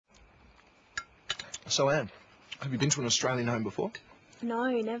So, Anne, have you been to an Australian home before? No,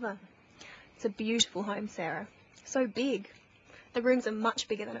 never. It's a beautiful home, Sarah. So big. The rooms are much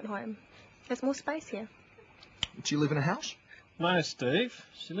bigger than at home. There's more space here. Do you live in a house? No, Steve.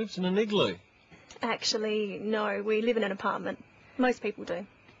 She lives in an igloo. Actually, no, we live in an apartment. Most people do.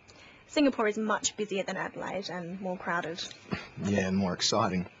 Singapore is much busier than Adelaide and more crowded. Yeah, and more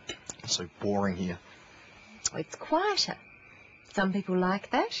exciting. It's so boring here. It's quieter. Some people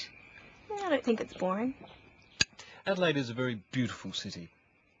like that. I don't think it's boring. Adelaide is a very beautiful city.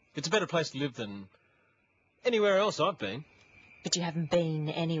 It's a better place to live than anywhere else I've been. But you haven't been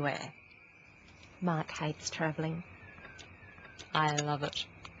anywhere. Mike hates travelling. I love it.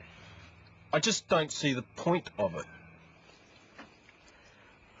 I just don't see the point of it.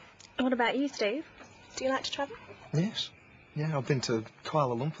 What about you, Steve? Do you like to travel? Yes. Yeah, I've been to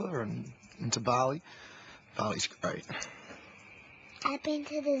Kuala Lumpur and to Bali. Bali's great. I've been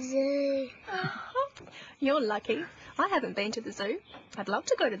to the zoo. You're lucky. I haven't been to the zoo. I'd love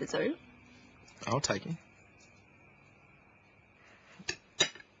to go to the zoo. I'll take you.